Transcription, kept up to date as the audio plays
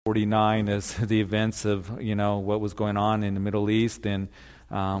49 as the events of, what was going on in the Middle East. And,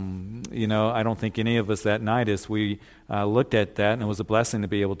 I don't think any of us that night, as we looked at that, and it was a blessing to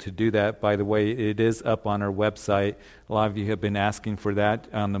be able to do that. By the way, it is up on our website. A lot of you have been asking for that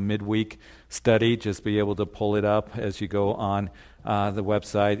on the midweek study. Just be able to pull it up as you go on the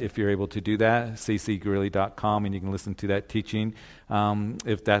website, if you're able to do that, ccgreeley.com, and you can listen to that teaching.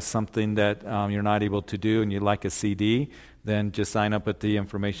 If that's something that you're not able to do and you'd like a CD, then just sign up at the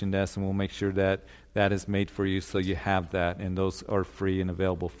information desk, and we'll make sure that that is made for you so you have that, and those are free and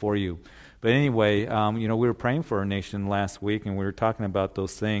available for you. But anyway, we were praying for our nation last week, and we were talking about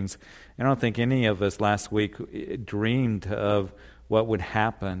those things. I don't think any of us last week dreamed of what would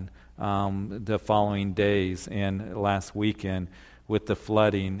happen the following days and last weekend with the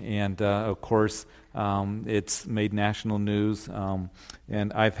flooding. And, of course, it's made national news.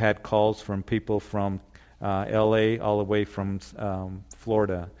 And I've had calls from people from L.A. all the way from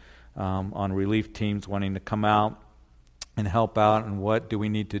Florida on relief teams wanting to come out and help out, and what do we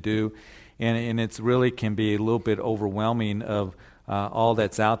need to do. And it's really can be a little bit overwhelming of all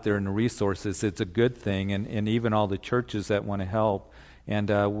that's out there and the resources. It's a good thing, and even all the churches that want to help. And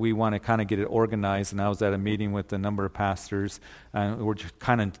we want to kind of get it organized. And I was at a meeting with a number of pastors. We're just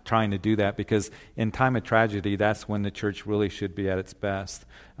kind of trying to do that, because in time of tragedy, that's when the church really should be at its best,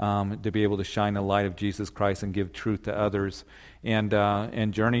 to be able to shine the light of Jesus Christ and give truth to others. And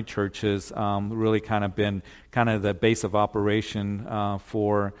Journey Church has really kind of been kind of the base of operation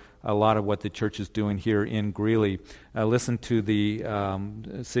for a lot of what the church is doing here in Greeley. I listened to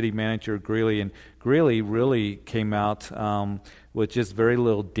the city manager, Greeley, and Greeley really came out with just very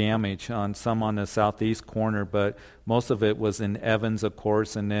little damage on some on the southeast corner, but most of it was in Evans, of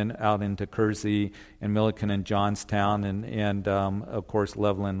course, and then out into Kersey and Milliken and Johnstown, and of course,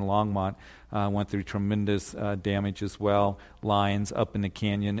 Levelland and Longmont went through tremendous damage as well. Lyons up in the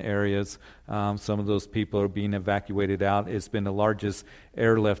canyon areas. Some of those people are being evacuated out. It's been the largest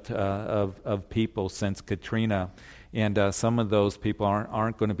airlift of people since Katrina. And some of those people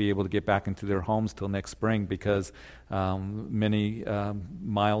aren't going to be able to get back into their homes till next spring, because many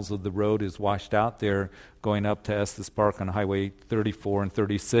miles of the road is washed out there going up to Estes Park on Highway 34 and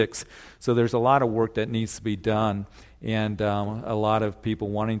 36. So there's a lot of work that needs to be done, and a lot of people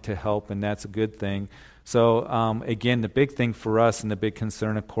wanting to help, and that's a good thing. So again, the big thing for us, and the big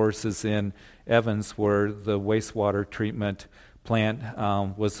concern, of course, is in Evans, where the wastewater treatment plant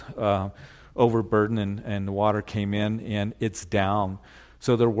was overburdened, and the water came in, and it's down.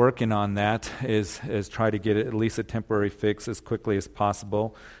 So they're working on that, is try to get at least a temporary fix as quickly as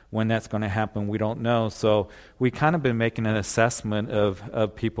possible. When that's going to happen, we don't know. So we kind of been making an assessment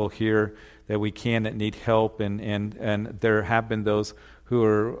of people here that we can, that need help, and there have been those who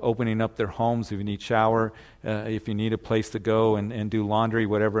are opening up their homes if you need shower, if you need a place to go and do laundry,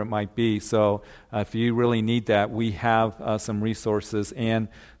 whatever it might be. So if you really need that, we have some resources and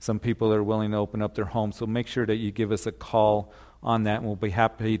some people that are willing to open up their homes. So make sure that you give us a call on that, and we'll be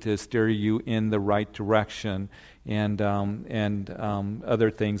happy to steer you in the right direction, and other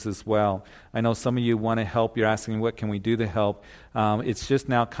things as well. I know some of you want to help. You're asking, what can we do to help? It's just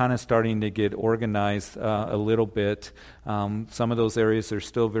now kind of starting to get organized a little bit. Some of those areas are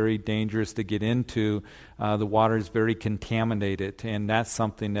still very dangerous to get into. The water is very contaminated, and that's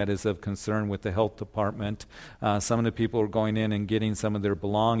something that is of concern with the health department. Some of the people are going in and getting some of their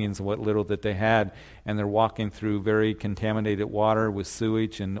belongings, what little that they had, and they're walking through very contaminated water with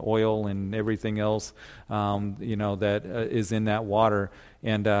sewage and oil and everything else, that is in that water,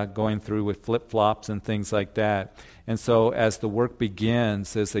 and going through with flip-flops and things like that. And so as the work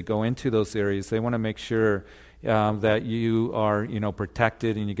begins, as they go into those areas, they want to make sure that you are,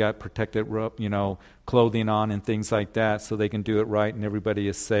 protected, and you got protected, clothing on and things like that, so they can do it right and everybody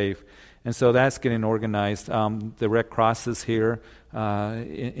is safe. And so that's getting organized. The Red Cross is here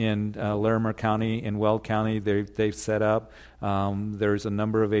in Larimer County, in Weld County. They've set up. There's a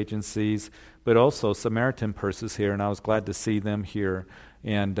number of agencies, but also Samaritan Purse is here, and I was glad to see them here.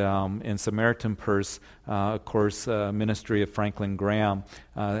 And Samaritan Purse, of course, ministry of Franklin Graham.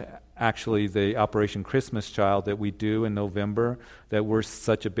 Actually, the Operation Christmas Child that we do in November, that we're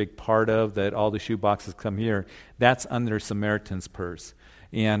such a big part of, that all the shoe boxes come here, that's under Samaritan's Purse.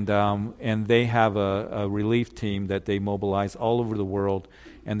 And they have a relief team that they mobilize all over the world,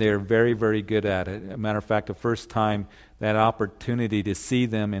 and they're very, very good at it. As a matter of fact, the first time that opportunity to see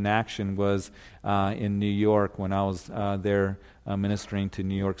them in action was in New York, when I was there ministering to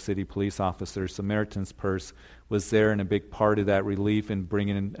New York City police officers. Samaritan's Purse was there, and a big part of that relief and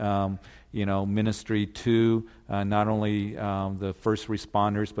bringing ministry to not only the first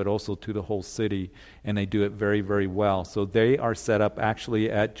responders, but also to the whole city, and they do it very, very well. So they are set up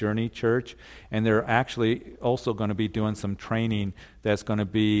actually at Journey Church, and they're actually also going to be doing some training that's going to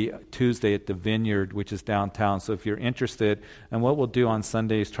be Tuesday at the Vineyard, which is downtown. So if you're interested, and what we'll do on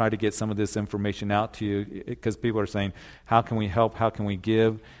Sunday is try to get some of this information out to you, because people are saying, how can we help, how can we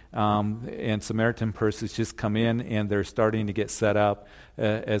give? And Samaritan Purse has just come in, and they're starting to get set up,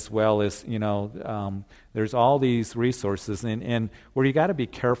 as well as, there's all these resources. And where you got to be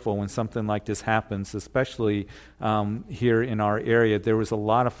careful when something like this happens, especially here in our area. There was a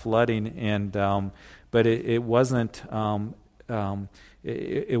lot of flooding, and but it wasn't...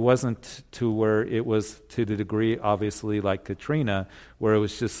 It wasn't to where it was to the degree, obviously, like Katrina, where it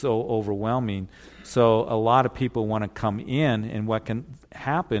was just so overwhelming. So a lot of people want to come in, and what can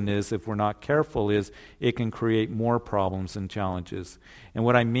happen is, if we're not careful, is it can create more problems and challenges. And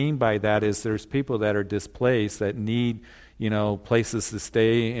what I mean by that is there's people that are displaced that need places to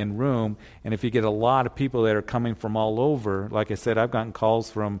stay and room. And if you get a lot of people that are coming from all over, like I said, I've gotten calls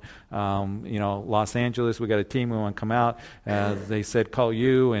from, Los Angeles. We got a team, we want to come out. They said, call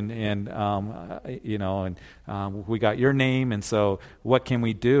you, and we got your name. And so what can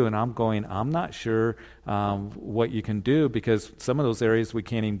we do? And I'm not sure what you can do, because some of those areas we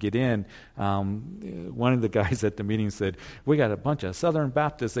can't even get in. One of the guys at the meeting said, we got a bunch of Southern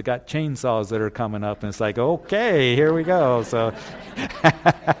Baptists that got chainsaws that are coming up. And it's like, okay, here we go. So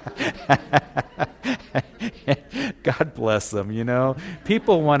God bless them,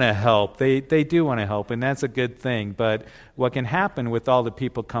 People want to help. They do want to help, and that's a good thing. But what can happen with all the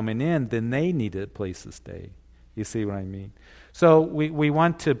people coming in, then they need a place to stay. You see what I mean? So we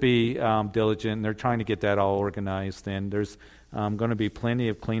want to be diligent, and they're trying to get that all organized, and there's going to be plenty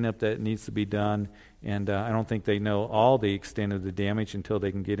of cleanup that needs to be done. And I don't think they know all the extent of the damage until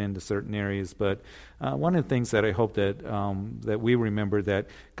they can get into certain areas. But one of the things that I hope that that we remember, that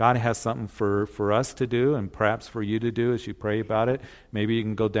God has something for us to do, and perhaps for you to do as you pray about it. Maybe you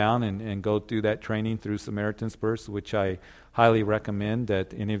can go down and go through that training through Samaritan's Purse, which I highly recommend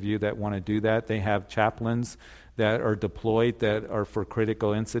that any of you that want to do that. They have chaplains that are deployed that are for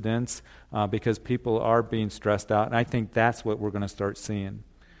critical incidents, because people are being stressed out. And I think that's what we're going to start seeing.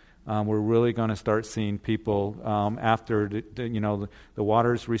 We're really going to start seeing people after the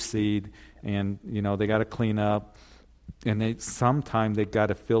waters recede, and they got to clean up, and sometime they've got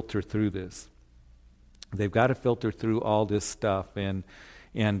to filter through this. They've got to filter through all this stuff, and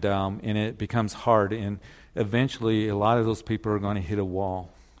it becomes hard, and eventually a lot of those people are going to hit a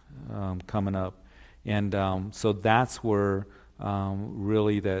wall coming up, and so that's where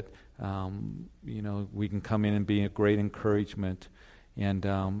really that we can come in and be a great encouragement.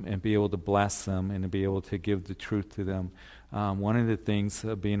 And be able to bless them, and to be able to give the truth to them. One of the things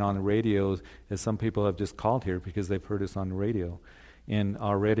of being on the radio is some people have just called here because they've heard us on the radio. And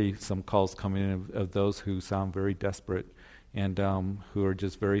already some calls coming in of those who sound very desperate, and who are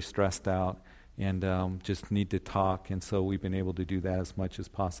just very stressed out, and just need to talk. And so we've been able to do that as much as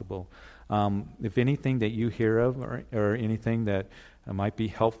possible. If anything that you hear of, or anything that might be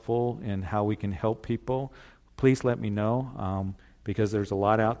helpful in how we can help people, please let me know. Because there's a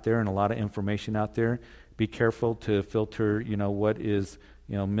lot out there and a lot of information out there. Be careful to filter, what is,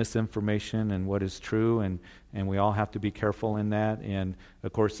 misinformation and what is true, and we all have to be careful in that. And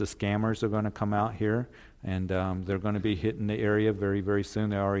of course, the scammers are going to come out here, and they're going to be hitting the area very, very soon.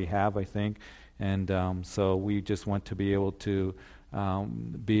 They already have, I think. And so we just want to be able to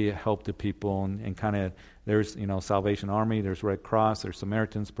be a help to people, and kind of, there's Salvation Army, there's Red Cross, there's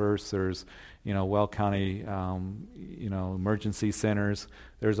Samaritan's Purse, there's Well County emergency centers.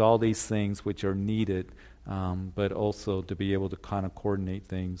 There's all these things which are needed, but also to be able to kind of coordinate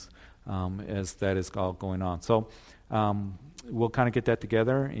things as that is all going on. So we'll kind of get that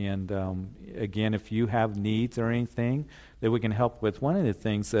together, and again, if you have needs or anything that we can help with, one of the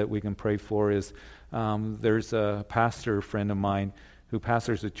things that we can pray for is there's a pastor friend of mine who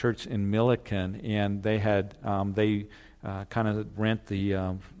pastors a church in Milliken, and they had kind of rent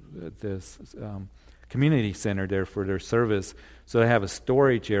this community center there for their service. So they have a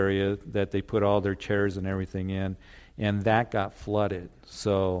storage area that they put all their chairs and everything in, and that got flooded.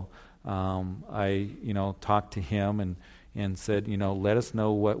 So I talked to him and said, let us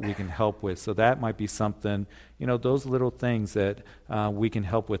know what we can help with. So that might be something, those little things that we can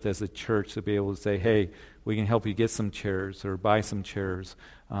help with as a church, to be able to say, hey, we can help you get some chairs or buy some chairs.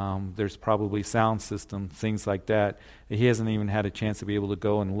 There's probably sound systems, things like that. He hasn't even had a chance to be able to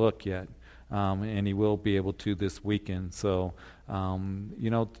go and look yet. and he will be able to this weekend. So,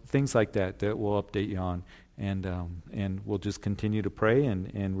 things like that we'll update you on. And we'll just continue to pray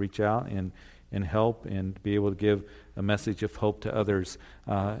and reach out and help and be able to give a message of hope to others.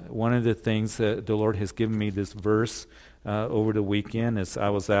 One of the things that the Lord has given me this verse over the weekend as I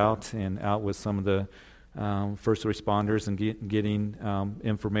was out with some of the first responders and getting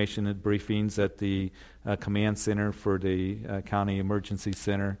information and briefings at the command center for the county emergency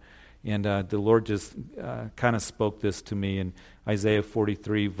center. And the Lord just kind of spoke this to me in Isaiah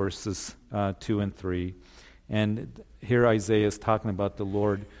 43 verses 2 and 3. And here Isaiah is talking about the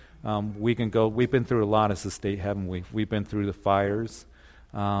Lord. We've been through a lot as a state, haven't we? We've been through the fires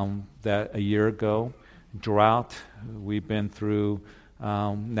that a year ago, drought. We've been through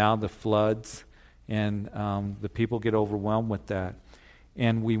now the floods, and the people get overwhelmed with that.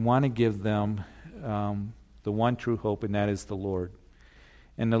 And we want to give them the one true hope, and that is the Lord.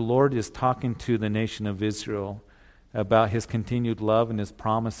 And the Lord is talking to the nation of Israel about his continued love and his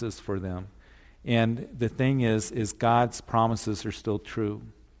promises for them. And the thing is God's promises are still true.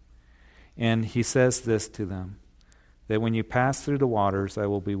 And he says this to them, that when you pass through the waters, I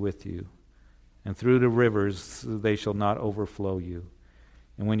will be with you. And through the rivers, they shall not overflow you.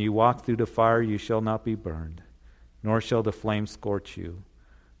 And when you walk through the fire, you shall not be burned, nor shall the flame scorch you.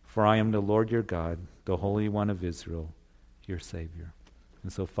 For I am the Lord your God, the Holy One of Israel, your Savior.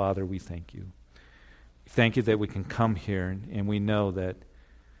 And so, Father, we thank you. Thank you that we can come here and we know that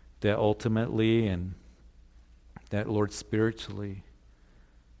ultimately and that, Lord, spiritually,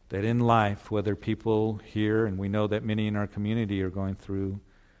 that in life, whether people here, and we know that many in our community are going through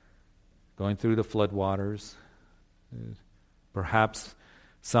the flood waters, perhaps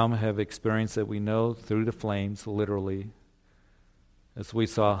some have experienced that we know through the flames, literally, as we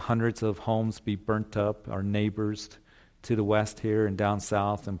saw hundreds of homes be burnt up, our neighbors to the west here and down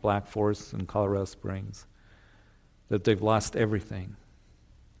south in Black Forest and Colorado Springs, that they've lost everything.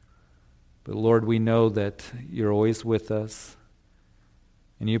 But Lord, we know that you're always with us,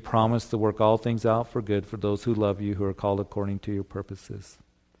 and you promise to work all things out for good for those who love you, who are called according to your purposes.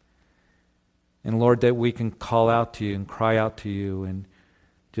 And Lord, that we can call out to you and cry out to you, and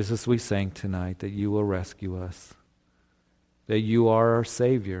just as we sang tonight, that you will rescue us, that you are our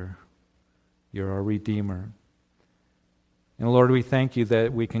Savior, you're our Redeemer. And Lord, we thank you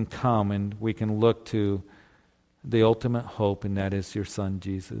that we can come and we can look to the ultimate hope, and that is your Son,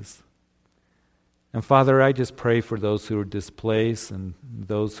 Jesus. And Father, I just pray for those who are displaced and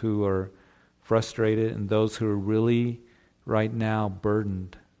those who are frustrated and those who are really right now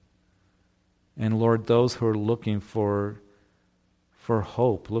burdened. And Lord, those who are looking for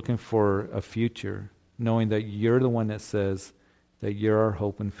hope, looking for a future, knowing that you're the one that says that you're our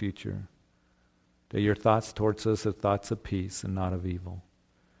hope and future, that your thoughts towards us are thoughts of peace and not of evil.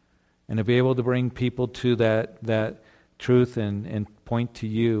 And to be able to bring people to that truth and point to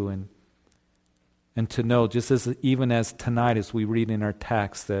you and to know, just as even as tonight as we read in our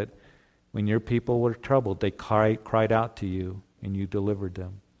text, that when your people were troubled, they cried out to you and you delivered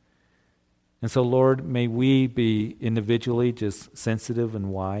them. And so, Lord, may we be individually just sensitive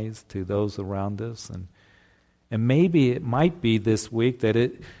and wise to those around us. And maybe it might be this week that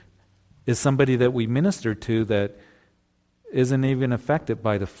it is somebody that we minister to that isn't even affected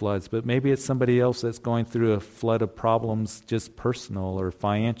by the floods, but maybe it's somebody else that's going through a flood of problems, just personal or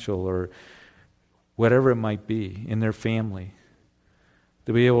financial or whatever it might be in their family.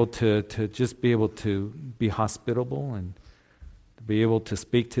 To be able to just be able to be hospitable and to be able to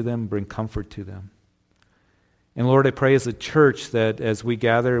speak to them, bring comfort to them. And Lord, I pray as a church that as we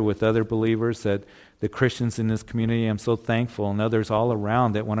gather with other believers, that the Christians in this community, I'm so thankful, and others all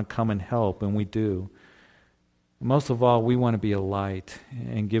around that want to come and help, and we do. Most of all, we want to be a light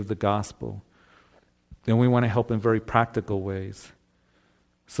and give the gospel. Then we want to help in very practical ways.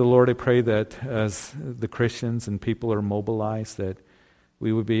 So Lord, I pray that as the Christians and people are mobilized, that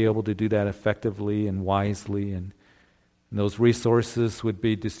we would be able to do that effectively and wisely, and those resources would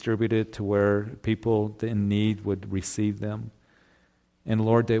be distributed to where people in need would receive them. And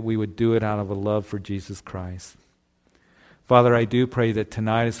Lord, that we would do it out of a love for Jesus Christ. Father, I do pray that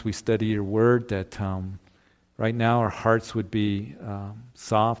tonight as we study your word, that right now our hearts would be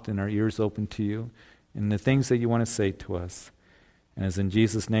soft and our ears open to you and the things that you want to say to us. And it's in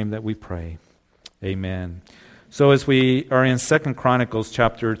Jesus' name that we pray. Amen. So as we are in 2 Chronicles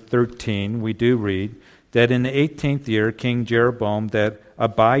chapter 13, we do read that in the 18th year, King Jeroboam, that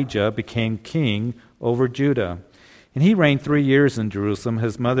Abijah became king over Judah. And he reigned 3 years in Jerusalem.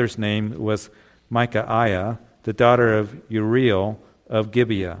 His mother's name was Micaiah, the daughter of Uriel of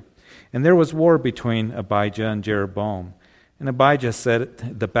Gibeah. And there was war between Abijah and Jeroboam. And Abijah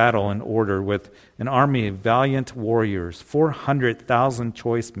set the battle in order with an army of valiant warriors, 400,000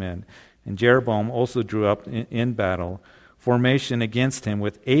 choice men. And Jeroboam also drew up in battle formation against him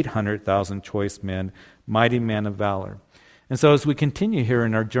with 800,000 choice men, mighty men of valor. And so as we continue here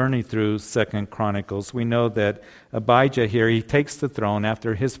in our journey through 2 Chronicles, we know that Abijah here, he takes the throne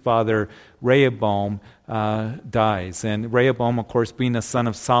after his father Rehoboam dies. And Rehoboam, of course, being the son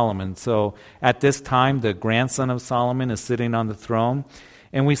of Solomon. So at this time, the grandson of Solomon is sitting on the throne.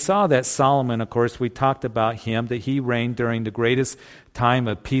 And we saw that Solomon, of course, we talked about him, that he reigned during the greatest time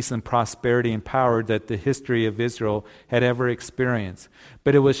of peace and prosperity and power that the history of Israel had ever experienced.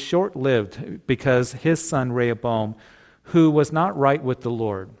 But it was short-lived because his son Rehoboam, who was not right with the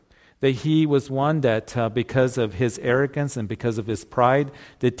Lord, that he was one that because of his arrogance and because of his pride,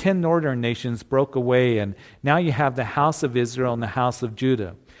 the 10 northern nations broke away, and now you have the house of Israel and the house of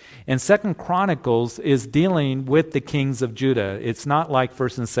Judah. And 2 Chronicles is dealing with the kings of Judah. It's not like 1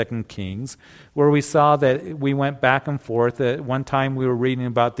 and 2 Kings, where we saw that we went back and forth. At one time we were reading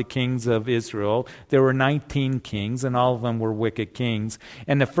about the kings of Israel. There were 19 kings, and all of them were wicked kings.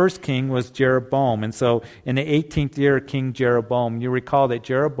 And the first king was Jeroboam. And so in the 18th year of King Jeroboam, you recall that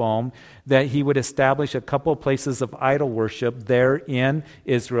Jeroboam, that he would establish a couple of places of idol worship there in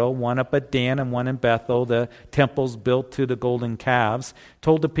Israel, one up at Dan and one in Bethel, the temples built to the golden calves,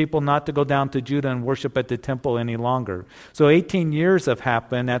 told the people not to go down to Judah and worship at the temple any longer. So 18 years have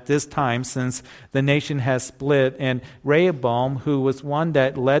happened at this time since the nation has split, and Rehoboam, who was one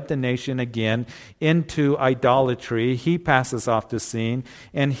that led the nation again into idolatry, he passes off the scene.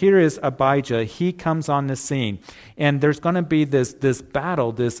 And here is Abijah. He comes on the scene. And there's going to be this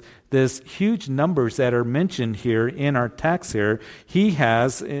battle, this huge numbers that are mentioned here in our text here. He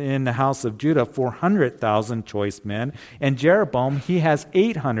has, in the house of Judah, 400,000 choice men. And Jeroboam, he has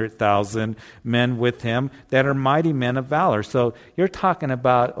 800,000 men with him that are mighty men of valor. So you're talking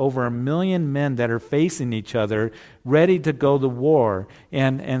about over 1 million men that are facing each other, ready to go to war.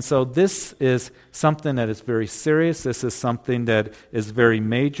 And so this is something that is very serious. This is something that is very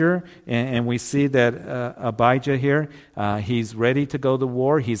major. And we see that Abijah here, he's ready to go to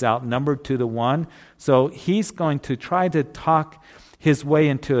war. He's outnumbered 2-1. So he's going to try to talk his way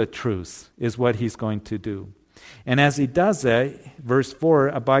into a truce, is what he's going to do. And as he does that, verse 4,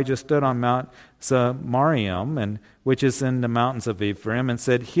 Abijah stood on Mount Zemaraim, which is in the mountains of Ephraim, and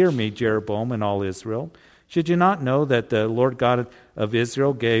said, "Hear me, Jeroboam and all Israel. Should you not know that the Lord God of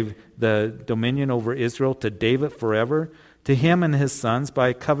Israel gave the dominion over Israel to David forever, to him and his sons by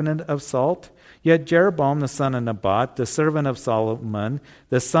a covenant of salt? Yet Jeroboam the son of Nebat, the servant of Solomon,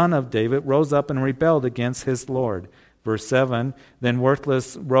 the son of David, rose up and rebelled against his Lord." Verse 7, "Then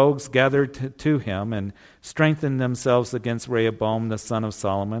worthless rogues gathered to him and strengthened themselves against Rehoboam the son of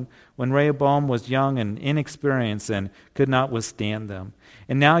Solomon, when Rehoboam was young and inexperienced and could not withstand them.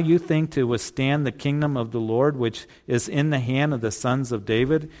 And now you think to withstand the kingdom of the Lord, which is in the hand of the sons of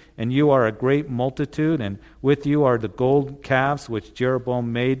David, and you are a great multitude, and with you are the gold calves which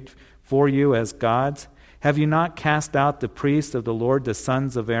Jeroboam made for you as gods. Have you not cast out the priests of the Lord, the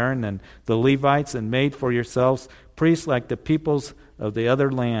sons of Aaron, and the Levites, and made for yourselves priests like the peoples of the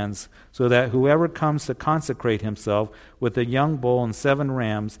other lands, so that whoever comes to consecrate himself with a young bull and 7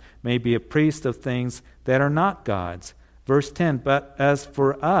 rams may be a priest of things that are not God's?" Verse 10, "But as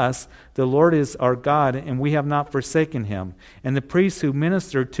for us, the Lord is our God, and we have not forsaken him. And the priests who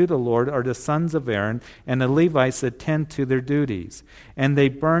minister to the Lord are the sons of Aaron, and the Levites attend to their duties. And they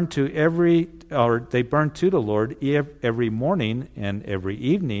burn to the Lord every morning and every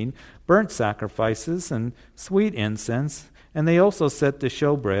evening burnt sacrifices and sweet incense. And they also set the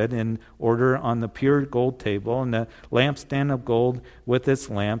showbread in order on the pure gold table, and the lampstand of gold with its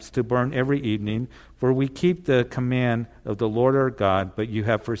lamps to burn every evening. For we keep the command of the Lord our God, but you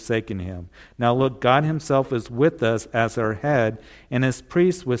have forsaken him. Now look, God himself is with us as our head, and as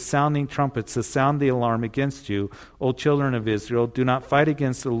priests with sounding trumpets to sound the alarm against you, O children of Israel. Do not fight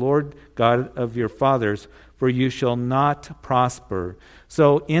against the Lord God of your fathers, for you shall not prosper."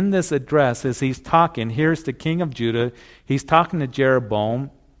 So in this address, as he's talking, here's the king of Judah. He's talking to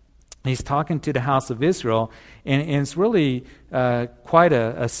Jeroboam. He's talking to the house of Israel. And it's really quite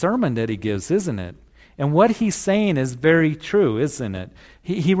a sermon that he gives, isn't it? And what he's saying is very true, isn't it?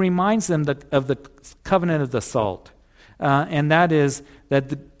 He reminds them of the covenant of the salt. And that is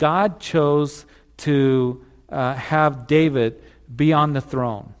that God chose to have David be on the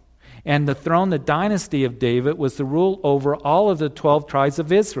throne. And the throne, the dynasty of David, was to rule over all of the 12 tribes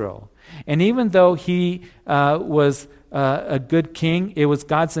of Israel. And even though he was a good king, it was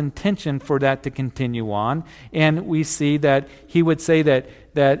God's intention for that to continue on. And we see that he would say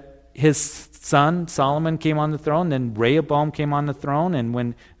that his son Solomon came on the throne, then Rehoboam came on the throne, and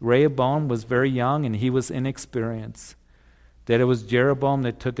when Rehoboam was very young and he was inexperienced, that it was Jeroboam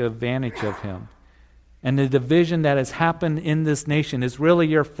that took advantage of him. And the division that has happened in this nation is really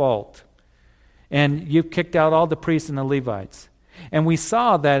your fault. And you've kicked out all the priests and the Levites. And we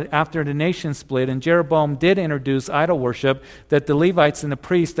saw that after the nation split and Jeroboam did introduce idol worship, that the Levites and the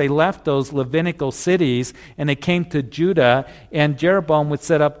priests, they left those Levitical cities and they came to Judah, and Jeroboam would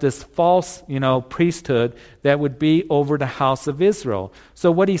set up this false, priesthood that would be over the house of Israel.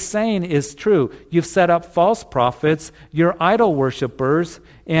 So what he's saying is true. You've set up false prophets, you're idol worshipers,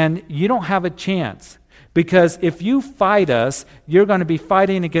 and you don't have a chance. Because if you fight us, you're going to be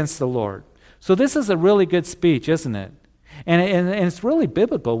fighting against the Lord. So this is a really good speech, isn't it? And it's really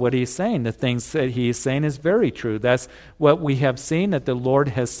biblical what he's saying. The things that he is saying is very true. That's what we have seen, that the Lord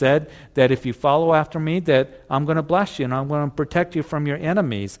has said, that if you follow after me, that I'm going to bless you and I'm going to protect you from your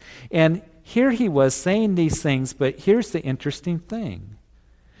enemies. And here he was saying these things, but here's the interesting thing,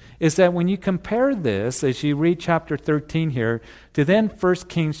 is that when you compare this, as you read chapter 13 here, to then 1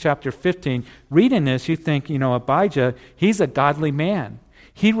 Kings chapter 15, reading this, you think, Abijah, he's a godly man.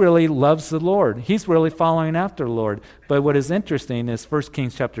 He really loves the Lord. He's really following after the Lord. But what is interesting is 1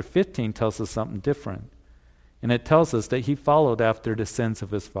 Kings chapter 15 tells us something different. And it tells us that he followed after the sins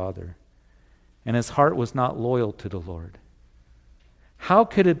of his father. And his heart was not loyal to the Lord. How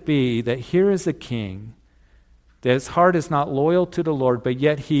could it be that here is a king, that his heart is not loyal to the Lord, but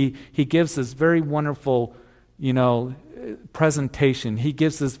yet he gives this very wonderful, presentation. He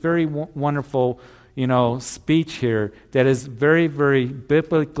gives this very wonderful speech here that is very, very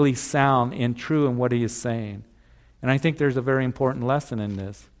biblically sound and true in what he is saying. And I think there's a very important lesson in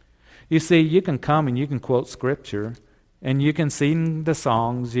this. You see, you can come and you can quote Scripture, and you can sing the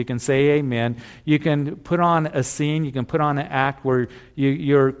songs, you can say amen, you can put on a scene, you can put on an act where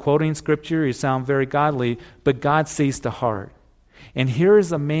you're quoting Scripture, you sound very godly, but God sees the heart. And here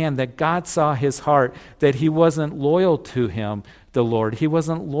is a man that God saw his heart, that he wasn't loyal to him, the Lord. He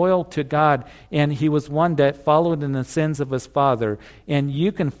wasn't loyal to God, and he was one that followed in the sins of his father. And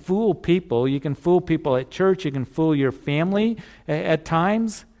you can fool people. You can fool people at church. You can fool your family at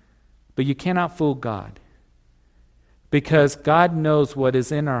times, but you cannot fool God, because God knows what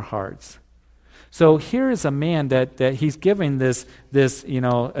is in our hearts. So here is a man that he's giving this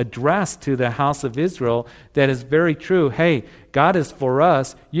address to the house of Israel that is very true. Hey, God is for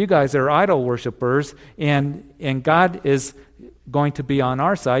us. You guys are idol worshipers, and God is going to be on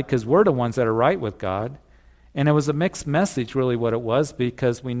our side because we're the ones that are right with God. And it was a mixed message, really, what it was,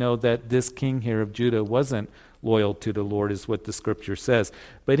 because we know that this king here of Judah wasn't loyal to the Lord, is what the Scripture says.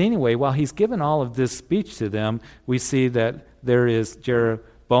 But anyway, while he's given all of this speech to them, we see that there is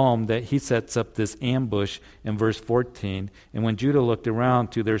Jeroboam, that he sets up this ambush in verse 14. And when Judah looked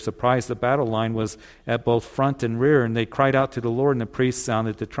around, to their surprise, the battle line was at both front and rear, and they cried out to the Lord, and the priests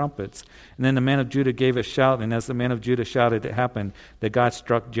sounded the trumpets. And then the men of Judah gave a shout, and as the men of Judah shouted, it happened that God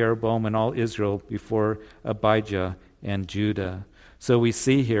struck Jeroboam and all Israel before Abijah and Judah. So we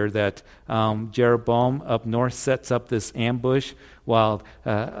see here that Jeroboam up north sets up this ambush while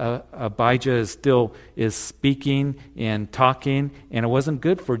Abijah is speaking and talking, and it wasn't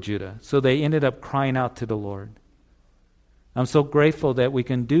good for Judah. So they ended up crying out to the Lord. I'm so grateful that we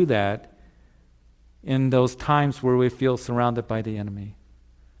can do that in those times where we feel surrounded by the enemy,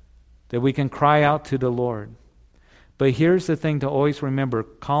 that we can cry out to the Lord. But here's the thing to always remember: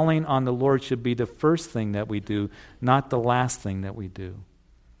 calling on the Lord should be the first thing that we do, not the last thing that we do.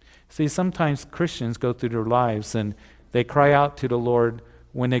 See, sometimes Christians go through their lives and they cry out to the Lord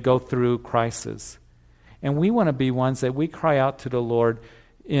when they go through crisis. And we want to be ones that we cry out to the Lord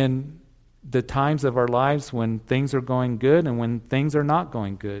in the times of our lives when things are going good and when things are not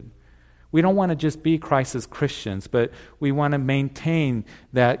going good. We don't want to just be crisis Christians, but we want to maintain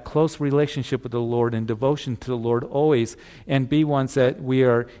that close relationship with the Lord and devotion to the Lord always, and be ones that we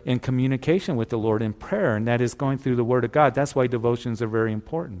are in communication with the Lord in prayer, and that is going through the Word of God. That's why devotions are very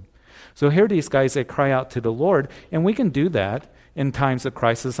important. So here are these guys that cry out to the Lord, and we can do that in times of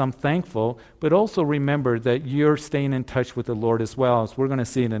crisis. I'm thankful, but also remember that you're staying in touch with the Lord as well. As we're going to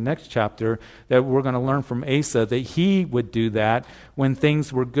see in the next chapter, that we're going to learn from Asa that he would do that when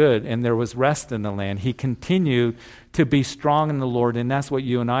things were good and there was rest in the land. He continued to be strong in the Lord, and that's what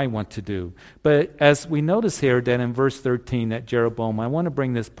you and I want to do. But as we notice here that in verse 13 that Jeroboam, I want to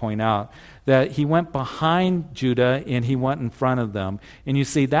bring this point out, that he went behind Judah and he went in front of them. And you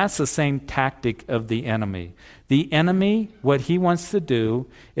see, that's the same tactic of the enemy. The enemy, what he wants to do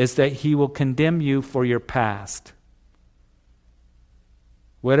is that he will condemn you for your past.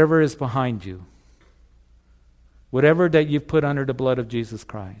 Whatever is behind you. Whatever that you've put under the blood of Jesus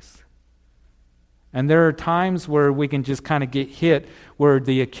Christ. And there are times where we can just kind of get hit, where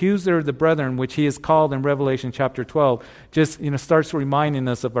the accuser of the brethren, which he is called in Revelation chapter 12, just starts reminding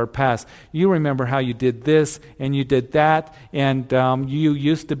us of our past. You remember how you did this and you did that, and you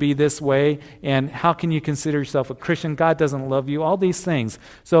used to be this way, and how can you consider yourself a Christian? God doesn't love you, all these things.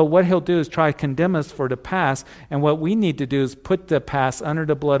 So what he'll do is try to condemn us for the past, and what we need to do is put the past under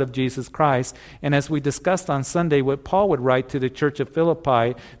the blood of Jesus Christ. And as we discussed on Sunday, what Paul would write to the church of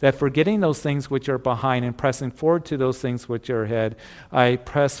Philippi, that forgetting those things which are behind and pressing forward to those things which are ahead, I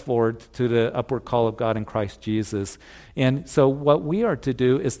press forward to the upward call of God in Christ Jesus. And so what we are to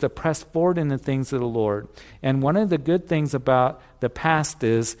do is to press forward in the things of the Lord. And one of the good things about the past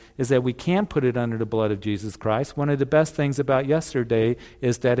is that we can put it under the blood of Jesus Christ. One of the best things about yesterday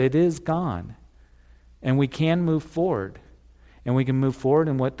is that it is gone. And we can move forward. And we can move forward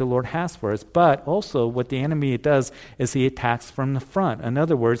in what the Lord has for us. But also what the enemy does is he attacks from the front. In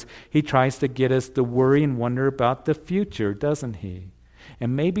other words, he tries to get us to worry and wonder about the future, doesn't he?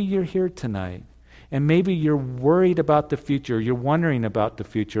 And maybe you're here tonight. And maybe you're worried about the future. You're wondering about the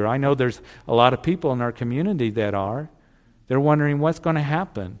future. I know there's a lot of people in our community that are. They're wondering what's going to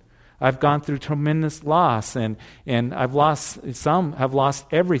happen. I've gone through tremendous loss, and some have lost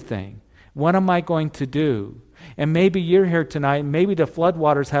everything. What am I going to do? And maybe you're here tonight, maybe the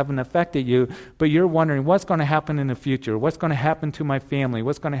floodwaters haven't affected you, but you're wondering what's going to happen in the future? What's going to happen to my family?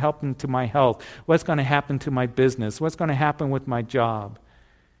 What's going to happen to my health? What's going to happen to my business? What's going to happen with my job?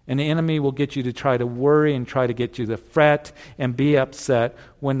 And the enemy will get you to try to worry and try to get you to fret and be upset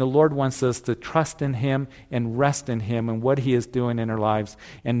when the Lord wants us to trust in Him and rest in Him and what He is doing in our lives,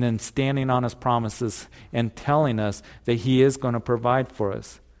 and then standing on His promises and telling us that He is going to provide for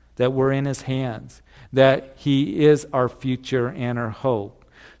us, that we're in His hands, that He is our future and our hope.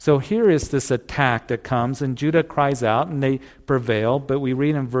 So here is this attack that comes, and Judah cries out, and they prevail. But we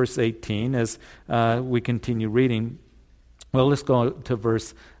read in verse 18 as we continue reading. Well, let's go to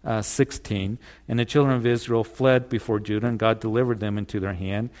verse 16. And the children of Israel fled before Judah, and God delivered them into their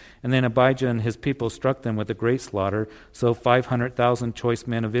hand. And then Abijah and his people struck them with a great slaughter. So 500,000 choice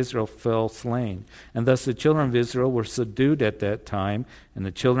men of Israel fell slain. And thus the children of Israel were subdued at that time. And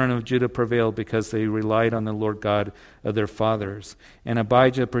the children of Judah prevailed because they relied on the Lord God of their fathers. And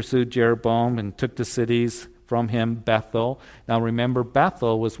Abijah pursued Jeroboam and took the cities from him, Bethel. Now remember,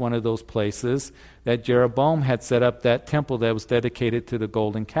 Bethel was one of those places that Jeroboam had set up that temple that was dedicated to the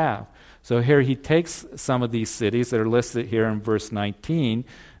golden calf. So here he takes some of these cities that are listed here in verse 19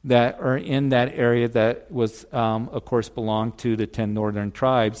 that are in that area that was, of course, belonged to the 10 northern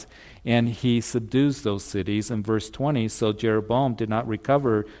tribes, and he subdues those cities. In verse 20, so Jeroboam did not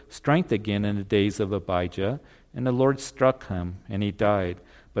recover strength again in the days of Abijah, and the Lord struck him, and he died.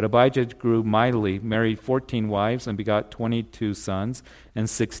 But Abijah grew mightily, married 14 wives, and begot 22 sons and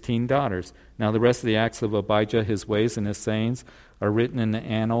 16 daughters. Now the rest of the acts of Abijah, his ways and his sayings, are written in the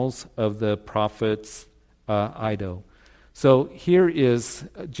annals of the prophets Iddo. So here is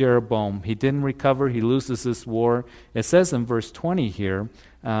Jeroboam. He didn't recover. He loses this war. It says in verse 20 here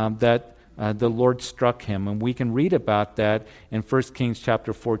that the Lord struck him. And we can read about that in 1 Kings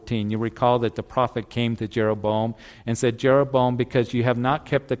chapter 14. You recall that the prophet came to Jeroboam and said, Jeroboam, because you have not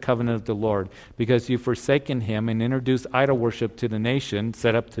kept the covenant of the Lord, because you've forsaken him and introduced idol worship to the nation,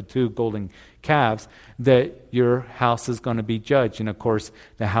 set up to 2 golden calves, that your house is going to be judged. And of course,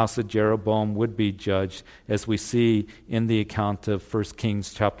 the house of Jeroboam would be judged, as we see in the account of 1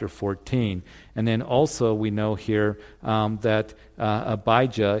 Kings chapter 14. And then also we know here that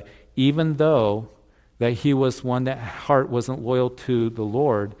Abijah, even though that he was one that heart wasn't loyal to the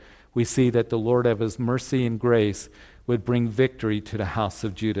Lord, we see that the Lord of his mercy and grace would bring victory to the house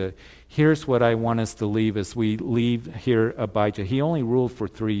of Judah. Here's what I want us to leave as we leave here Abijah. He only ruled for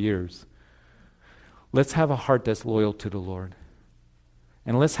 3 years. Let's have a heart that's loyal to the Lord.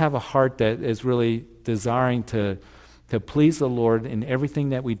 And let's have a heart that is really desiring to please the Lord in everything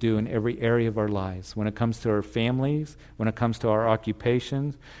that we do in every area of our lives. When it comes to our families, when it comes to our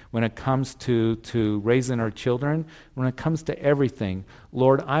occupations, when it comes to raising our children, when it comes to everything.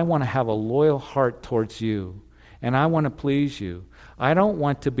 Lord, I want to have a loyal heart towards you, and I want to please you. I don't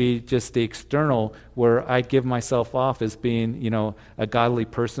want to be just the external where I give myself off as being, a godly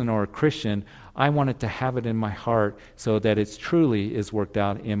person or a Christian. I wanted to have it in my heart so that it truly is worked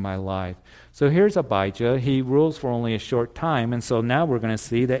out in my life. So here's Abijah. He rules for only a short time, and so now we're going to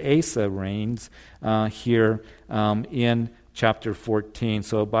see that Asa reigns here in chapter 14.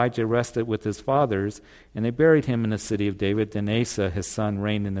 So Abijah rested with his fathers, and they buried him in the city of David. Then Asa, his son,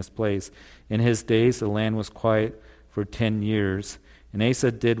 reigned in his place. In his days the land was quiet for 10 years, and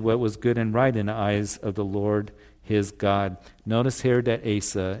Asa did what was good and right in the eyes of the Lord his God. Notice here that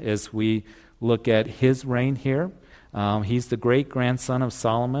Asa, as we look at his reign here. He's the great-grandson of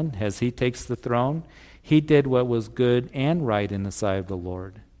Solomon. As he takes the throne, he did what was good and right in the sight of the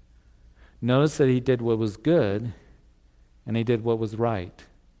Lord. Notice that he did what was good, and he did what was right.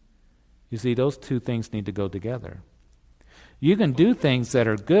 You see, those two things need to go together. You can do things that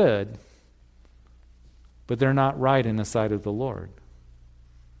are good, but they're not right in the sight of the Lord.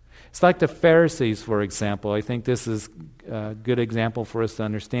 It's like the Pharisees, for example. I think this is a good example for us to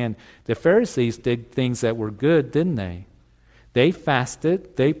understand. The Pharisees did things that were good, didn't they? They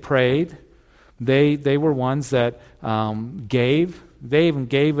fasted, they prayed, they were ones that gave. They even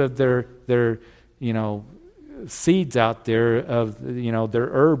gave of their seeds out there, of their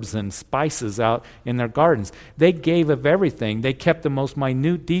herbs and spices out in their gardens. They gave of everything. They kept the most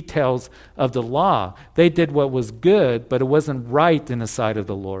minute details of the law. They did what was good, but it wasn't right in the sight of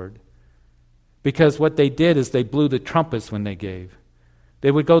the Lord. Because what they did is they blew the trumpets when they gave. They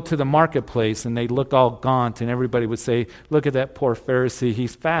would go to the marketplace and they'd look all gaunt, and everybody would say, "Look at that poor Pharisee.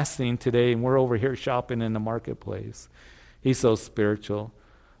 He's fasting today and we're over here shopping in the marketplace. He's so spiritual.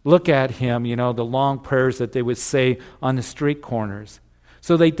 Look at him," the long prayers that they would say on the street corners.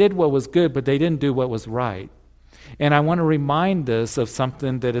 So they did what was good, but they didn't do what was right. And I want to remind us of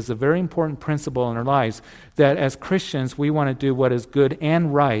something that is a very important principle in our lives, that as Christians, we want to do what is good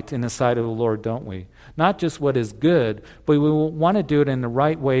and right in the sight of the Lord, don't we? Not just what is good, but we want to do it in the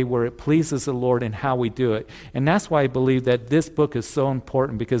right way where it pleases the Lord in how we do it. And that's why I believe that this book is so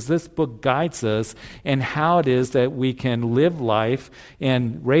important, because this book guides us in how it is that we can live life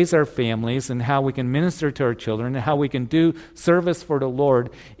and raise our families, and how we can minister to our children, and how we can do service for the Lord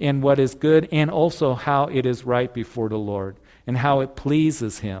in what is good, and also how it is right before the Lord and how it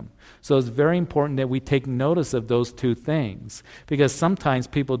pleases Him. So it's very important that we take notice of those two things, because sometimes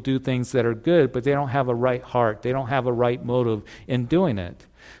people do things that are good, but they don't have a right heart. They don't have a right motive in doing it.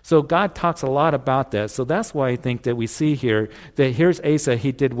 So God talks a lot about that. So that's why I think that we see here that here's Asa.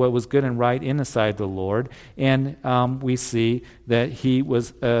 He did what was good and right in the sight of the Lord. And we see that he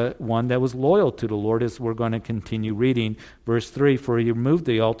was one that was loyal to the Lord, as we're going to continue reading. Verse 3, "For he removed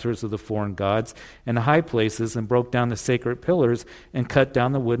the altars of the foreign gods and the high places, and broke down the sacred pillars, and cut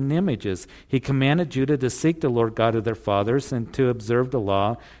down the wooden images. He commanded Judah to seek the Lord God of their fathers, and to observe the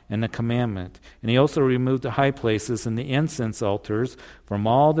law and the commandment. And he also removed the high places and the incense altars from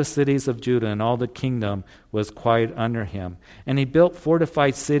all the cities of Judah, and all the kingdom was quiet under him. And he built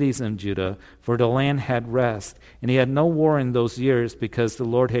fortified cities in Judah, for the land had rest. And he had no war in those years, because the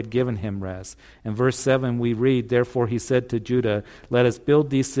Lord had given him rest." In verse 7 we read, "Therefore he said to Judah, Let us build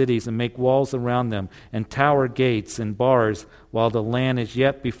these cities and make walls around them, and tower gates and bars, while the land is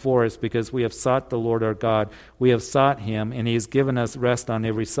yet before us, because we have sought the Lord our God. We have sought him, and he has given us rest on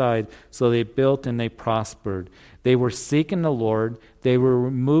every side." So they built and they prospered. They were seeking the Lord. They were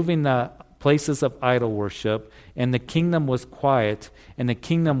removing the places of idol worship, and the kingdom was quiet, and the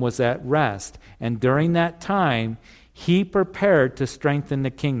kingdom was at rest. And during that time, he prepared to strengthen the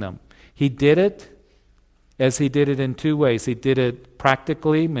kingdom. He did it as he did it in two ways. He did it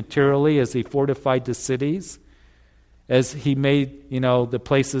practically, materially, as he fortified the cities, as he made, the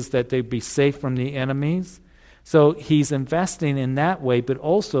places that they'd be safe from the enemies. So he's investing in that way, but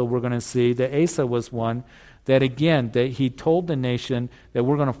also we're going to see that Asa was one that, again, that he told the nation that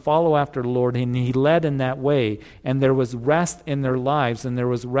we're going to follow after the Lord, and he led in that way. And there was rest in their lives, and there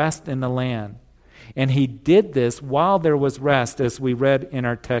was rest in the land. And he did this while there was rest, as we read in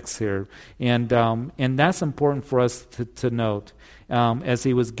our text here. And that's important for us to note. As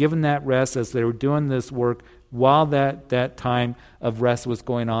he was given that rest, as they were doing this work, while that time of rest was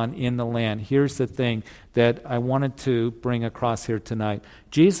going on in the land. Here's the thing that I wanted to bring across here tonight.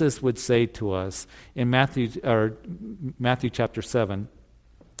 Jesus would say to us in Matthew chapter 7,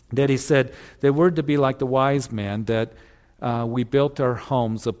 that he said that we're to be like the wise man, that we built our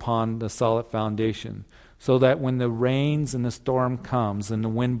homes upon the solid foundation, so that when the rains and the storm comes and the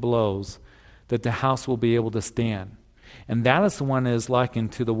wind blows, that the house will be able to stand. And that is the one that is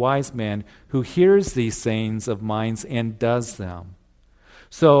likened to the wise man who hears these sayings of mine and does them.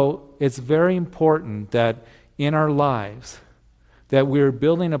 So it's very important that in our lives, that we're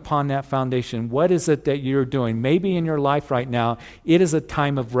building upon that foundation. What is it that you're doing? Maybe in your life right now, it is a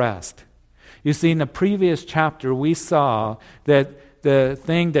time of rest. You see, in the previous chapter, we saw that the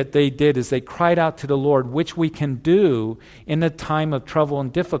thing that they did is they cried out to the Lord, which we can do in a time of trouble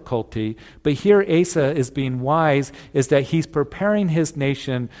and difficulty. But here Asa is being wise, is that he's preparing his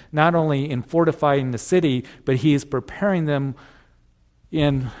nation not only in fortifying the city, but he is preparing them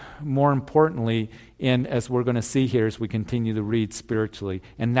in, more importantly, in, as we're going to see here as we continue to read, spiritually.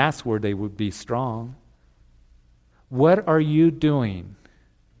 And that's where they would be strong. What are you doing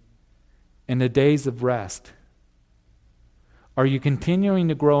in the days of rest? Are you continuing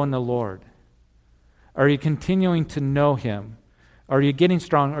to grow in the Lord? Are you continuing to know Him? Are you getting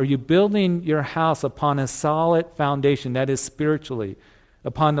strong? Are you building your house upon a solid foundation, that is spiritually,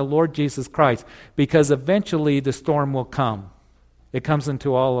 upon the Lord Jesus Christ? Because eventually the storm will come. It comes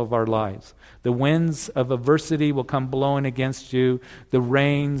into all of our lives. The winds of adversity will come blowing against you. The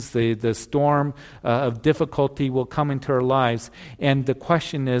rains, the storm of difficulty will come into our lives. And the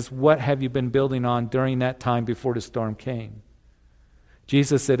question is, what have you been building on during that time before the storm came?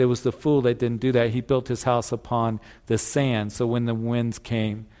 Jesus said it was the fool that didn't do that. He built his house upon the sand. So when the winds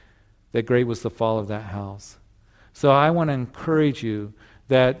came, that great was the fall of that house. So I want to encourage you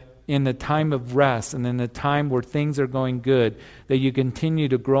that in the time of rest and in the time where things are going good, that you continue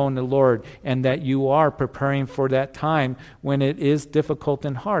to grow in the Lord and that you are preparing for that time when it is difficult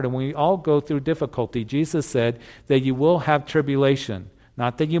and hard. And we all go through difficulty. Jesus said that you will have tribulation.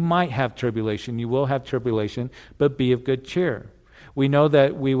 Not that you might have tribulation. You will have tribulation, but be of good cheer. We know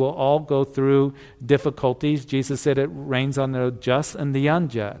that we will all go through difficulties. Jesus said it rains on the just and the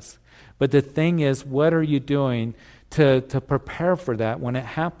unjust. But the thing is, what are you doing to prepare for that when it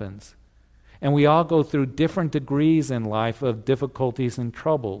happens? And we all go through different degrees in life of difficulties and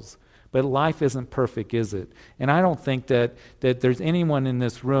troubles. But life isn't perfect, is it? And I don't think that there's anyone in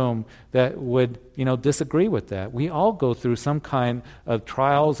this room that would, disagree with that. We all go through some kind of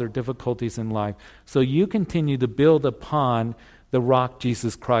trials or difficulties in life. So you continue to build upon the rock,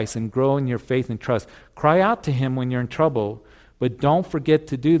 Jesus Christ, and grow in your faith and trust. Cry out to Him when you're in trouble, but don't forget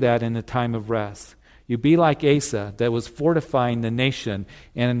to do that in the time of rest. You be like Asa, that was fortifying the nation,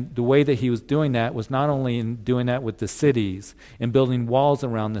 and the way that he was doing that was not only in doing that with the cities and building walls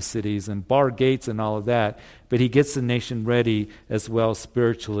around the cities and bar gates and all of that, but he gets the nation ready as well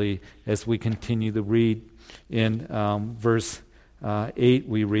spiritually. As we continue to read in verse 8,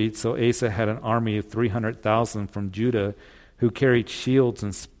 we read, so Asa had an army of 300,000 from Judah who carried shields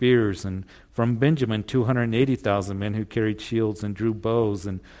and spears, and from Benjamin 280,000 men who carried shields and drew bows,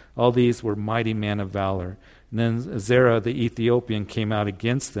 and all these were mighty men of valor. And then Zerah the Ethiopian came out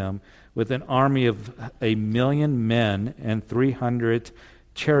against them with an army of 1,000,000 men and 300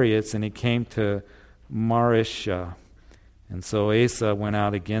 chariots, and he came to Mareshah. And so Asa went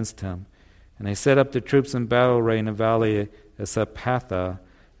out against him. And they set up the troops in battle array in the valley of Sapatha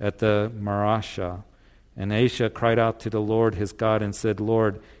at the Mareshah. And Asa cried out to the Lord his God and said,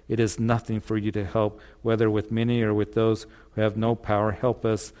 Lord, it is nothing for you to help, whether with many or with those who have no power. Help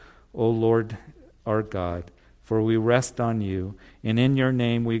us, O Lord our God, for we rest on you, and in your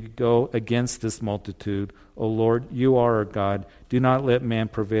name we go against this multitude. O Lord, you are our God. Do not let man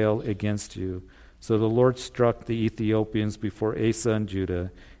prevail against you. So the Lord struck the Ethiopians before Asa and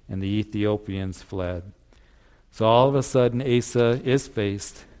Judah, and the Ethiopians fled. So all of a sudden Asa is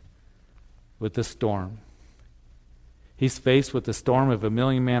faced with the storm. He's faced with the storm of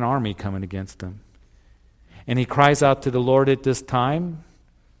 1,000,000-man army coming against him. And he cries out to the Lord at this time.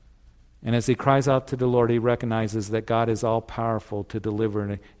 And as he cries out to the Lord, he recognizes that God is all-powerful to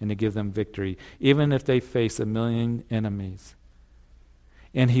deliver and to give them victory, even if they face 1,000,000 enemies.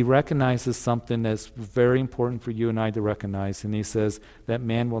 And he recognizes something that's very important for you and I to recognize. And he says that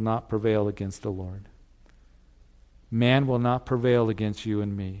man will not prevail against the Lord. Man will not prevail against you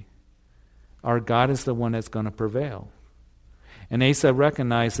and me. Our God is the one that's going to prevail. And Asa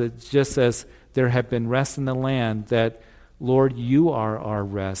recognized that just as there have been rest in the land, that, Lord, you are our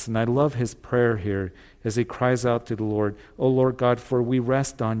rest. And I love his prayer here as he cries out to the Lord, O Lord God, for we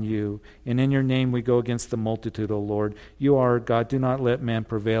rest on you, and in your name we go against the multitude, O Lord. You are our God. Do not let man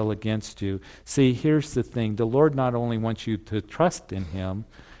prevail against you. See, here's the thing. The Lord not only wants you to trust in him,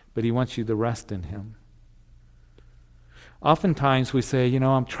 but he wants you to rest in him. Oftentimes we say,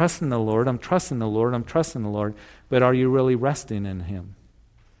 I'm trusting the Lord, I'm trusting the Lord, I'm trusting the Lord, but are you really resting in him?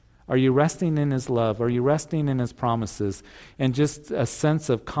 Are you resting in his love? Are you resting in his promises? And just a sense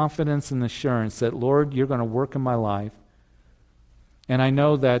of confidence and assurance that, Lord, you're going to work in my life. And I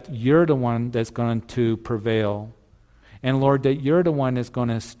know that you're the one that's going to prevail. And Lord, that you're the one that's going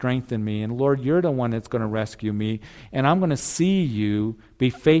to strengthen me. And Lord, you're the one that's going to rescue me. And I'm going to see you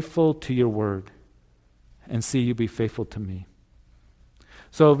be faithful to your word. And see you be faithful to me.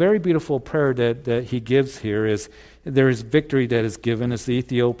 So a very beautiful prayer that he gives here is there is victory that is given as the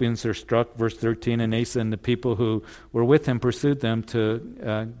Ethiopians are struck, verse 13, and Asa and the people who were with him pursued them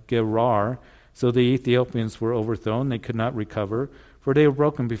to Gerar. So the Ethiopians were overthrown, they could not recover, for they were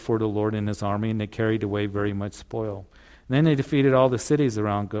broken before the Lord and his army, and they carried away very much spoil. And then they defeated all the cities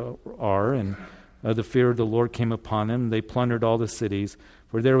around Gerar, and the fear of the Lord came upon them. They plundered all the cities,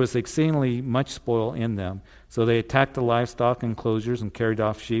 for there was exceedingly much spoil in them. So they attacked the livestock enclosures and carried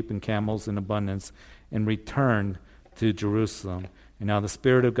off sheep and camels in abundance and returned to Jerusalem. And now the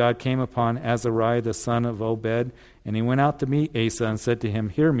Spirit of God came upon Azariah, the son of Obed, and he went out to meet Asa and said to him,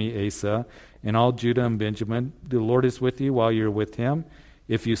 Hear me, Asa, and all Judah and Benjamin. The Lord is with you while you're with him.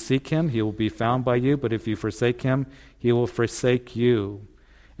 If you seek him, he will be found by you, but if you forsake him, he will forsake you.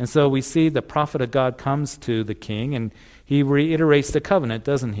 And so we see the prophet of God comes to the king, and he reiterates the covenant,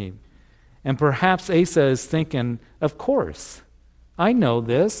 doesn't he? And perhaps Asa is thinking, of course, I know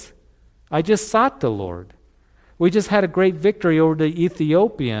this. I just sought the Lord. We just had a great victory over the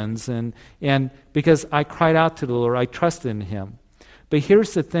Ethiopians, and because I cried out to the Lord, I trusted in him. But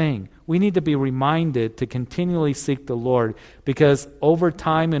here's the thing. We need to be reminded to continually seek the Lord, because over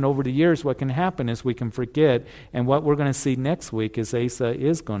time and over the years, what can happen is we can forget, and what we're going to see next week is Asa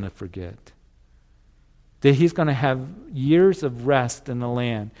is going to forget. That he's going to have years of rest in the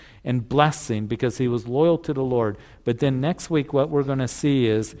land and blessing because he was loyal to the Lord. But then next week what we're going to see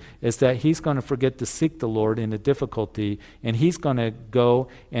is that he's going to forget to seek the Lord in the difficulty, and he's going to go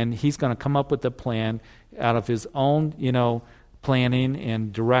and he's going to come up with a plan out of his own, planning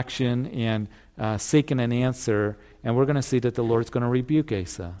and direction and seeking an answer. And we're going to see that the Lord's going to rebuke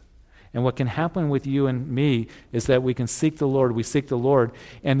Asa. And what can happen with you and me is that we can seek the Lord,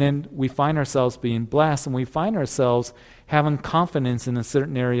 and then we find ourselves being blessed, and we find ourselves having confidence in a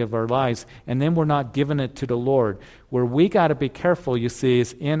certain area of our lives, and then we're not giving it to the Lord. Where we got to be careful, you see,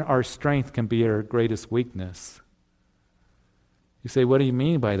 is in our strength can be our greatest weakness. You say, what do you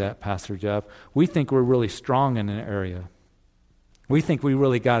mean by that, Pastor Jeff? We think we're really strong in an area. We think we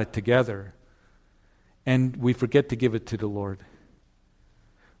really got it together, and we forget to give it to the Lord.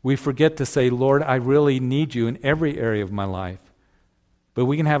 We forget to say, Lord, I really need you in every area of my life. But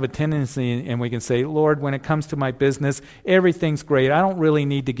we can have a tendency and we can say, Lord, when it comes to my business, everything's great. I don't really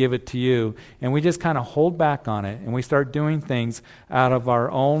need to give it to you. And we just kind of hold back on it. And we start doing things out of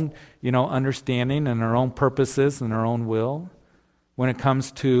our own, understanding and our own purposes and our own will. When it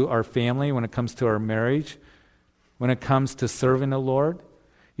comes to our family, when it comes to our marriage, when it comes to serving the Lord.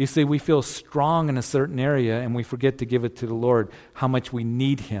 You see, we feel strong in a certain area and we forget to give it to the Lord, how much we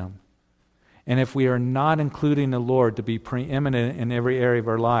need him. And if we are not including the Lord to be preeminent in every area of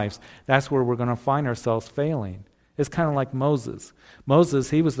our lives, that's where we're going to find ourselves failing. It's kind of like Moses.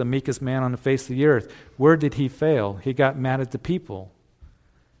 Moses, he was the meekest man on the face of the earth. Where did he fail? He got mad at the people.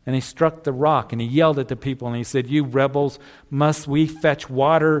 And he struck the rock and he yelled at the people and he said, You rebels, must we fetch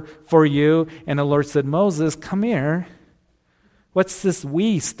water for you? And the Lord said, Moses, come here. What's this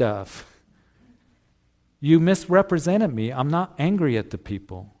we stuff? You misrepresented me. I'm not angry at the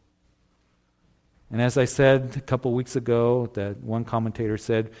people. And as I said a couple weeks ago, that one commentator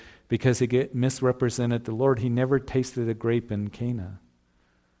said, because he misrepresented the Lord, he never tasted a grape in Cana.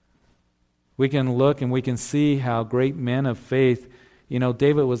 We can look and we can see how great men of faith,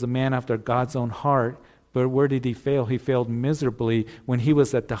 David was a man after God's own heart, but where did he fail? He failed miserably when he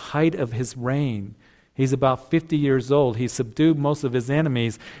was at the height of his reign. He's about 50 years old. He subdued most of his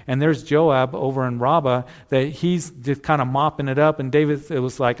enemies. And there's Joab over in Rabbah that he's just kind of mopping it up. And David, it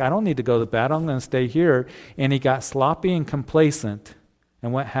was like, I don't need to go to battle. I'm going to stay here. And he got sloppy and complacent.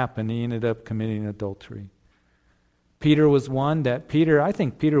 And what happened? He ended up committing adultery. Peter was one that I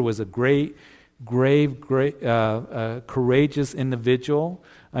think Peter was a great, courageous individual.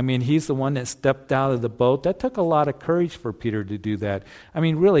 I mean, he's the one that stepped out of the boat. That took a lot of courage for Peter to do that. I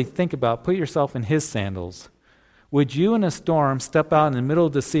mean, really think put yourself in his sandals. Would you in a storm step out in the middle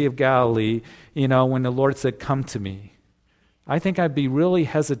of the Sea of Galilee, when the Lord said, come to me? I think I'd be really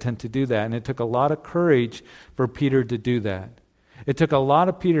hesitant to do that. And it took a lot of courage for Peter to do that. It took a lot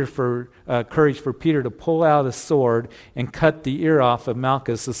of courage for Peter to pull out a sword and cut the ear off of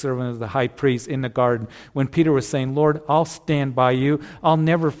Malchus, the servant of the high priest, in the garden, when Peter was saying, Lord, I'll stand by you. I'll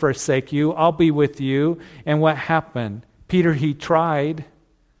never forsake you. I'll be with you. And what happened? Peter, he tried.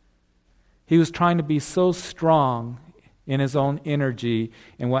 He was trying to be so strong in his own energy.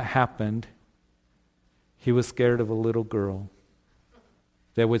 And what happened? He was scared of a little girl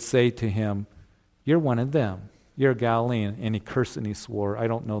that would say to him, you're one of them. You're a Galilean. And he cursed and he swore, I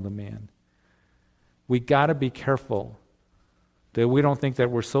don't know the man. We got to be careful that we don't think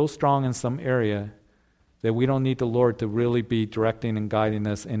that we're so strong in some area that we don't need the Lord to really be directing and guiding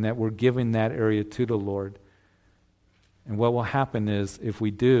us, and that we're giving that area to the Lord. And what will happen is, if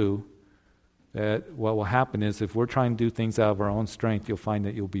we do, if we're trying to do things out of our own strength, you'll find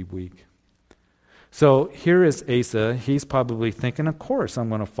that you'll be weak. So here is Asa. He's probably thinking, of course I'm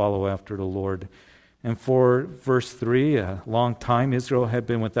going to follow after the Lord. And for verse 3, a long time Israel had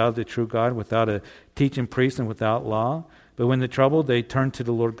been without the true God, without a teaching priest, and without law. But when the trouble, they turned to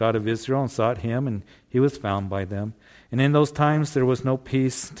the Lord God of Israel and sought him, and he was found by them. And in those times there was no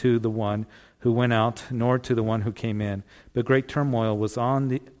peace to the one who went out, nor to the one who came in. But great turmoil was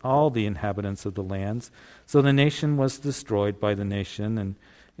on all the inhabitants of the lands. So the nation was destroyed by the nation,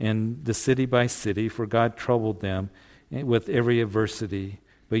 and the city by city, for God troubled them with every adversity.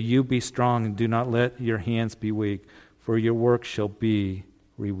 But you be strong, and do not let your hands be weak, for your work shall be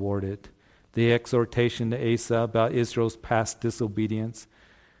rewarded. The exhortation to Asa about Israel's past disobedience.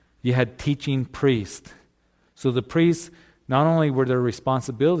 You had teaching priests. So the priests, not only were their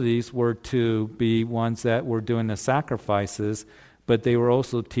responsibilities were to be ones that were doing the sacrifices, but they were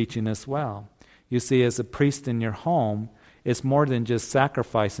also teaching as well. You see, as a priest in your home, it's more than just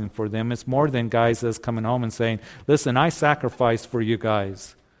sacrificing for them. It's more than guys that's coming home and saying, listen, I sacrificed for you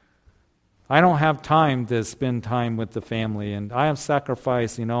guys. I don't have time to spend time with the family, and I have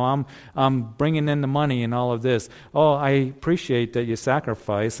sacrificed, I'm bringing in the money and all of this. Oh, I appreciate that you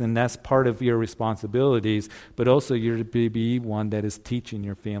sacrifice, and that's part of your responsibilities, but also you're to be one that is teaching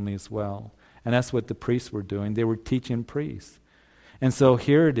your family as well. And that's what the priests were doing. They were teaching priests. And so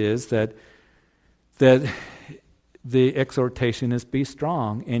here it is that the exhortation is be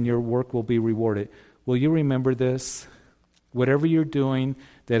strong, and your work will be rewarded. Will you remember this? Whatever you're doing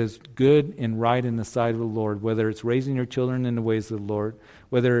that is good and right in the sight of the Lord, whether it's raising your children in the ways of the Lord,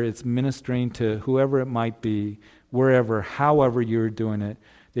 whether it's ministering to whoever it might be, wherever, however you're doing it,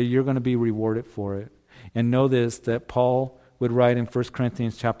 that you're going to be rewarded for it. And know this, that Paul would write in 1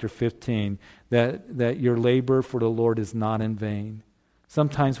 Corinthians chapter 15, that your labor for the Lord is not in vain.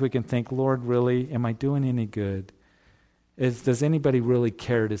 Sometimes we can think, Lord, really, am I doing any good? Does anybody really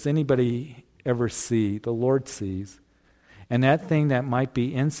care? Does anybody ever see? The Lord sees. And that thing that might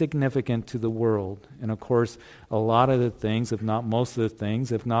be insignificant to the world, and of course, a lot of the things, if not most of the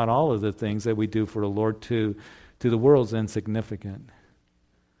things, if not all of the things that we do for the Lord to the world is insignificant.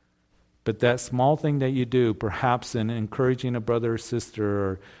 But that small thing that you do, perhaps in encouraging a brother or sister,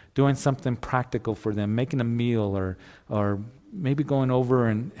 or doing something practical for them, making a meal, or maybe going over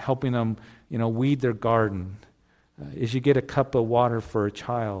and helping them, weed their garden, as you get a cup of water for a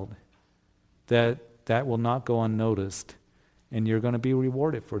child, that will not go unnoticed. And you're going to be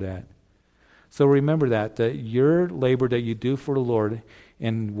rewarded for that. So remember that your labor that you do for the Lord,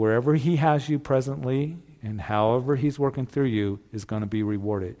 and wherever he has you presently, and however he's working through you, is going to be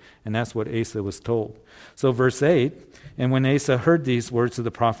rewarded. And that's what Asa was told. So verse 8, and when Asa heard these words of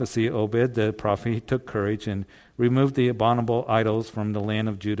the prophecy of Obed, the prophet, he took courage and removed the abominable idols from the land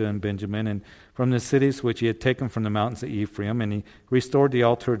of Judah and Benjamin, and from the cities which he had taken from the mountains of Ephraim, and he restored the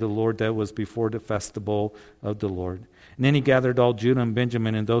altar of the Lord that was before the festival of the Lord. And then he gathered all Judah and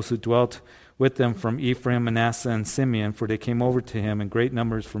Benjamin and those who dwelt with them from Ephraim, Manasseh, and Simeon, for they came over to him in great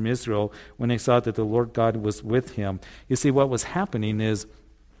numbers from Israel when they saw that the Lord God was with him. You see, what was happening is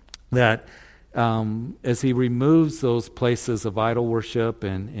that as he removes those places of idol worship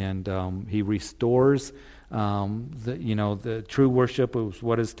and he restores the true worship of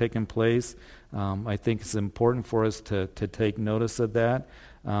what has taken place, I think it's important for us to take notice of that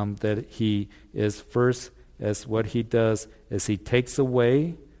he is first, as what he does is he takes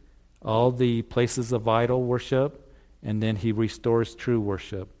away all the places of idol worship, and then he restores true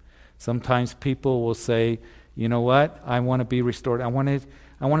worship. Sometimes people will say, you know what, I want to be restored. I want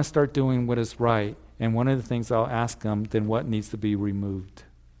to start doing what is right. And one of the things I'll ask them, then what needs to be removed?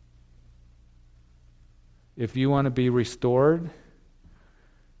 If you want to be restored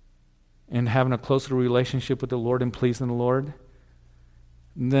and having a closer relationship with the Lord and pleasing the Lord,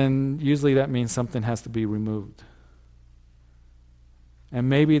 then usually that means something has to be removed. And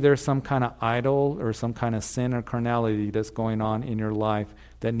maybe there's some kind of idol or some kind of sin or carnality that's going on in your life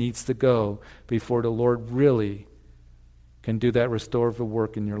that needs to go before the Lord really can do that restorative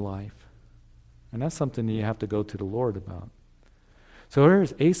work in your life. And that's something that you have to go to the Lord about. So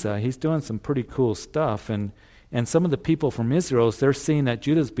here's Asa. He's doing some pretty cool stuff. And some of the people from Israel, they're seeing that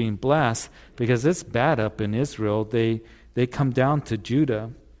Judah's being blessed because it's bad up in Israel. They come down to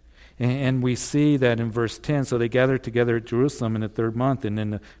Judah. And we see that in verse 10, so they gathered together at Jerusalem in the 3rd month and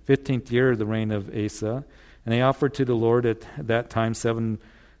in the 15th year of the reign of Asa. And they offered to the Lord at that time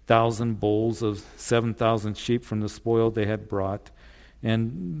 7,000 bulls of 7,000 sheep from the spoil they had brought.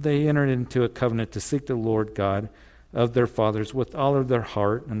 And they entered into a covenant to seek the Lord God of their fathers with all of their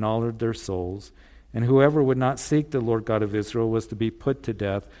heart and all of their souls. And whoever would not seek the Lord God of Israel was to be put to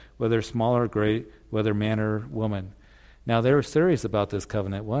death, whether small or great, whether man or woman. Now, they were serious about this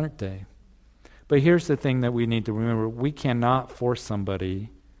covenant, weren't they? But here's the thing that we need to remember. We cannot force somebody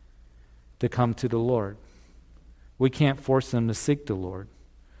to come to the Lord. We can't force them to seek the Lord.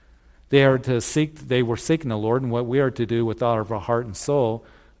 They were seeking the Lord and what we are to do with all of our heart and soul,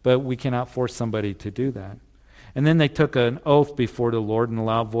 but we cannot force somebody to do that. And then they took an oath before the Lord in a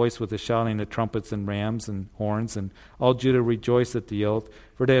loud voice with the shouting of trumpets and rams and horns, and all Judah rejoiced at the oath,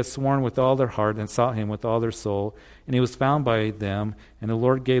 for they had sworn with all their heart and sought him with all their soul. And he was found by them, and the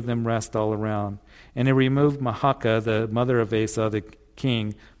Lord gave them rest all around. And he removed Maacah, the mother of Asa, the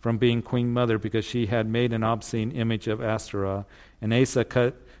king, from being queen mother, because she had made an obscene image of Ashtoreth. And Asa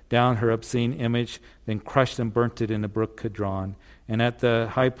cut down her obscene image, then crushed and burnt it in the brook Kidron. And at the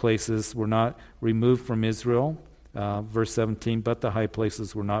high places were not removed from Israel. Verse 17, but the high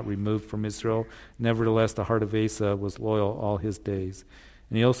places were not removed from Israel. Nevertheless, the heart of Asa was loyal all his days.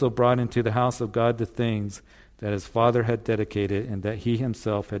 And he also brought into the house of God the things that his father had dedicated, and that he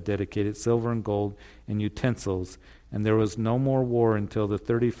himself had dedicated, silver and gold and utensils. And there was no more war until the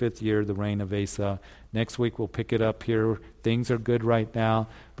 35th year of the reign of Asa. Next week we'll pick it up here. Things are good right now,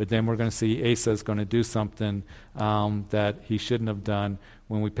 but then we're going to see Asa is going to do something that he shouldn't have done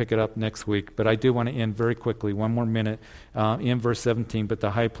when we pick it up next week. But I do want to end very quickly, one more minute, in verse 17, but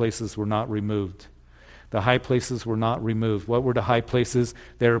the high places were not removed. The high places were not removed. What were the high places?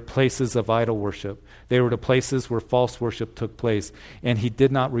 They were places of idol worship. They were the places where false worship took place. And he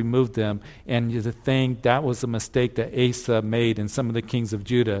did not remove them. And that was a mistake that Asa made and some of the kings of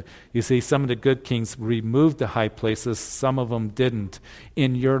Judah. You see, some of the good kings removed the high places. Some of them didn't.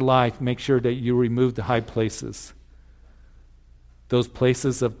 In your life, make sure that you remove the high places. Those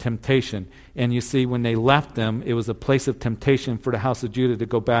places of temptation. And you see, when they left them, it was a place of temptation for the house of Judah to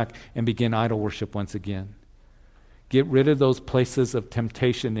go back and begin idol worship once again. Get rid of those places of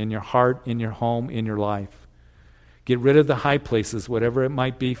temptation in your heart, in your home, in your life. Get rid of the high places, whatever it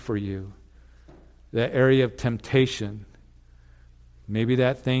might be for you. That area of temptation. Maybe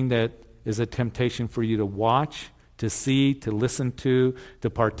that thing that is a temptation for you to watch, to see, to listen to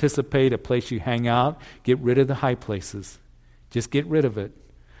participate, a place you hang out. Get rid of the high places. Just get rid of it.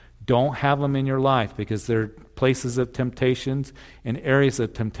 Don't have them in your life, because they're places of temptations and areas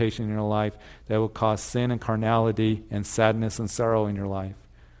of temptation in your life that will cause sin and carnality and sadness and sorrow in your life.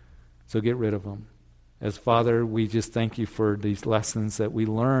 So get rid of them. As Father, we just thank you for these lessons that we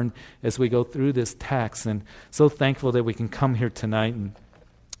learn as we go through this text, and so thankful that we can come here tonight and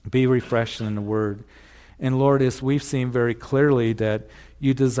be refreshed in the Word. And Lord, as we've seen very clearly that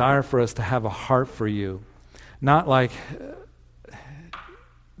you desire for us to have a heart for you, not like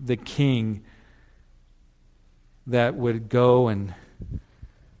the king that would go, and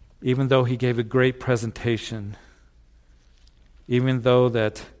even though he gave a great presentation, even though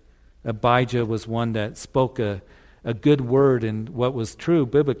that Abijah was one that spoke a good word and what was true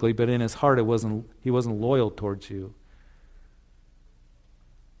biblically, but in his heart he wasn't loyal towards you.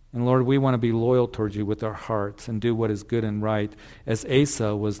 And Lord, we want to be loyal towards you with our hearts and do what is good and right, as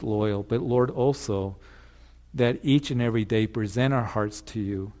Asa was loyal. But Lord, also that each and every day present our hearts to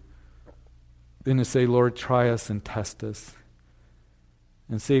you and to say, Lord, try us and test us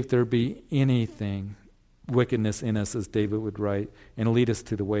and see if there be anything, wickedness in us, as David would write, and lead us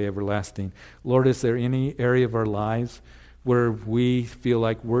to the way everlasting. Lord, is there any area of our lives where we feel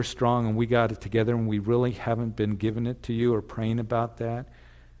like we're strong and we got it together and we really haven't been giving it to you or praying about that?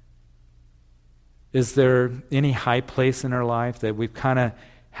 Is there any high place in our life that we've kind of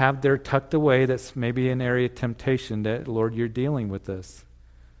have there tucked away that's maybe an area of temptation that, Lord, you're dealing with us?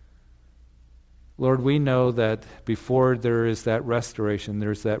 Lord, we know that before there is that restoration,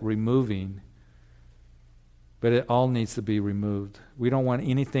 there's that removing. But it all needs to be removed. We don't want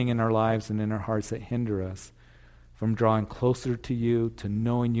anything in our lives and in our hearts that hinder us from drawing closer to you, to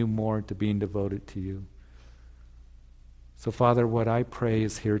knowing you more, to being devoted to you. So, Father, what I pray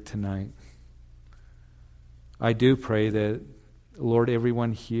is here tonight. I do pray that, Lord,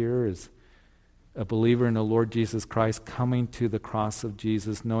 everyone here is a believer in the Lord Jesus Christ, coming to the cross of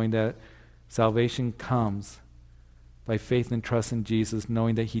Jesus, knowing that salvation comes by faith and trust in Jesus,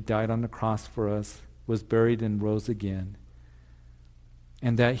 knowing that he died on the cross for us, was buried and rose again,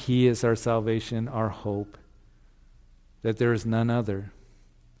 and that he is our salvation, our hope, that there is none other.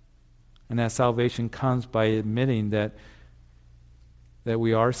 And that salvation comes by admitting that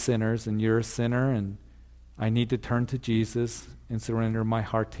we are sinners and you're a sinner, and I need to turn to Jesus and surrender my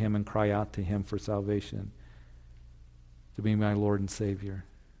heart to him and cry out to him for salvation, to be my Lord and Savior.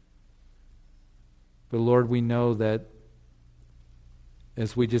 But Lord, we know that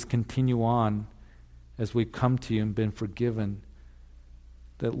as we just continue on, as we've come to you and been forgiven,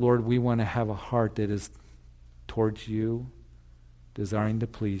 that, Lord, we want to have a heart that is towards you, desiring to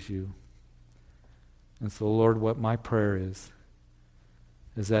please you. And so, Lord, what my prayer is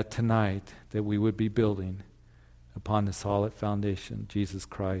is that tonight that we would be building upon the solid foundation, Jesus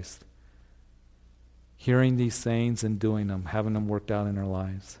Christ. Hearing these things and doing them, having them worked out in our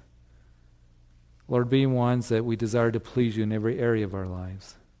lives. Lord, being ones that we desire to please you in every area of our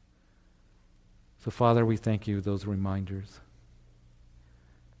lives. So, Father, we thank you for those reminders.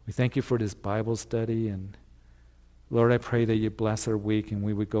 We thank you for this Bible study. And, Lord, I pray that you bless our week and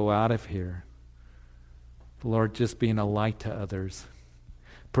we would go out of here, Lord, just being a light to others.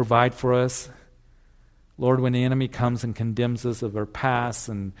 Provide for us. Lord, when the enemy comes and condemns us of our past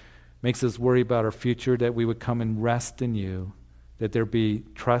and makes us worry about our future, that we would come and rest in you, that there be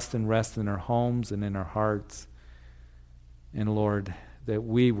trust and rest in our homes and in our hearts. And Lord, that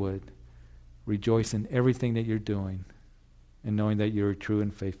we would rejoice in everything that you're doing and knowing that you're true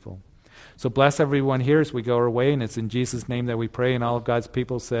and faithful. So bless everyone here as we go our way, and it's in Jesus' name that we pray, and all of God's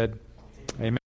people said, amen.